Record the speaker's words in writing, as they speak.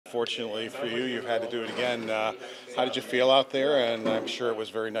Fortunately for you, you've had to do it again. How did you feel out there? And I'm sure it was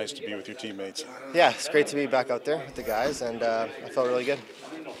very nice to be with your teammates. Yeah, it's great to be back out there with the guys, and I felt really good.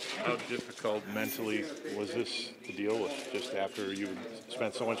 How difficult mentally was this to deal with just after you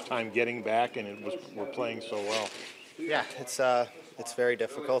spent so much time getting back and we're playing so well? Yeah, it's very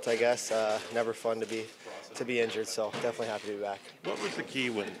difficult, I guess. Never fun to be injured, so definitely happy to be back. What was the key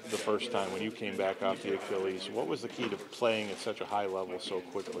the first time when you came back off the Achilles? What was the key to playing at such a high level so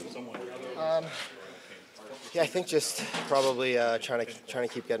quickly? Yeah, I think just probably trying to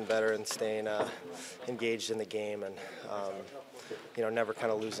keep getting better and staying engaged in the game, and never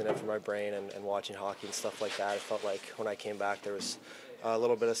kind of losing it from my brain and watching hockey and stuff like that. I felt like when I came back there was a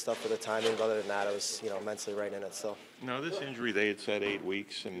little bit of stuff with the timing, but other than that, I was mentally right in it. So. Now this injury, they had said 8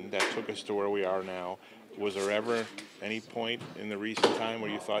 weeks, and that took us to where we are now. Was there ever any point in the recent time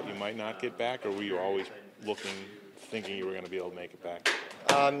where you thought you might not get back, or were you always thinking you were going to be able to make it back?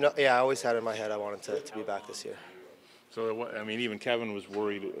 No, yeah, I always had in my head I wanted to be back this year. So, even Kevin was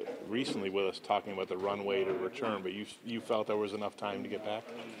worried recently with us talking about the runway to return, but you felt there was enough time to get back?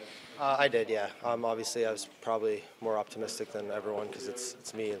 I did, yeah. Obviously, I was probably more optimistic than everyone because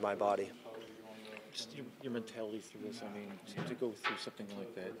it's me and my body. Just your mentality through this. I mean, to go through something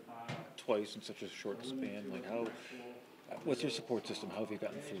like that twice in such a short span, what's your support system? How have you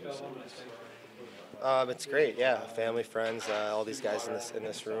gotten through this? It's great, yeah. Family, friends, all these guys in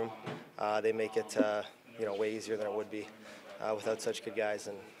this room, they make it way easier than it would be without such good guys.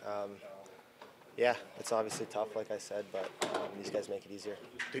 And yeah, it's obviously tough, like I said, but these guys make it easier.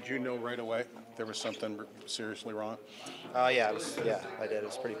 Did you know right away there was something seriously wrong? Yeah, I did. It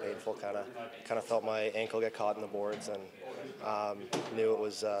was pretty painful. Kind of felt my ankle get caught in the boards, and knew it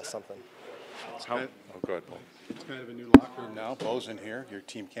was something. Go ahead, Paul. It's kind of a new locker room now. Bo's in here, your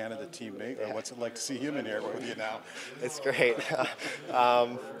Team Canada teammate. Yeah. What's it like to see him in here with you now? It's great.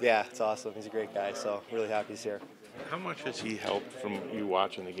 Yeah, it's awesome. He's a great guy, so really happy he's here. How much has he helped from you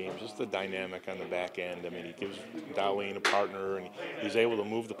watching the games? Just the dynamic on the back end. I mean, he gives Darlene a partner, and he's able to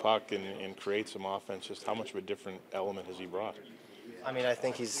move the puck and create some offense. Just how much of a different element has he brought? I mean, I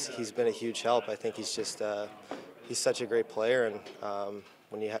think he's been a huge help. I think he's just he's such a great player, and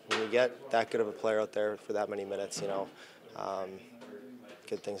when you get that good of a player out there for that many minutes, good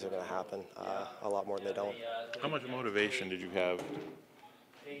things are going to happen a lot more than they don't. How much motivation did you have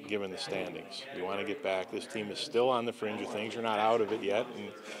given the standings? You want to get back. This team is still on the fringe of things. You're not out of it yet,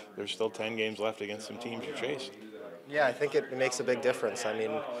 and there's still 10 games left against some teams you're chasing. Yeah, I think it makes a big difference. I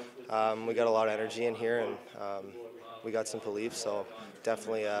mean, we got a lot of energy in here, and we got some belief, so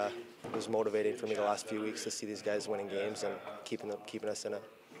definitely it was motivating for me the last few weeks to see these guys winning games and keeping us in it.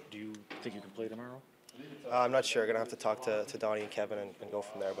 Do you think you can play tomorrow? I'm not sure. I'm going to have to talk to Donnie and Kevin and go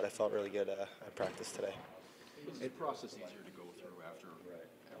from there, but I felt really good at practice today. Was the process easier to go through after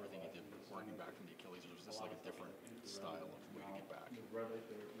everything you did working back from the Achilles, or was this like a different style of way to get back?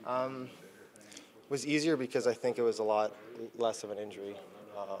 It was easier because I think it was a lot less of an injury,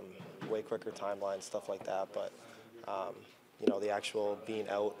 way quicker timeline, stuff like that. But the actual being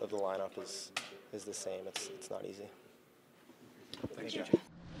out of the lineup is the same. It's not easy. Thanks, Jack.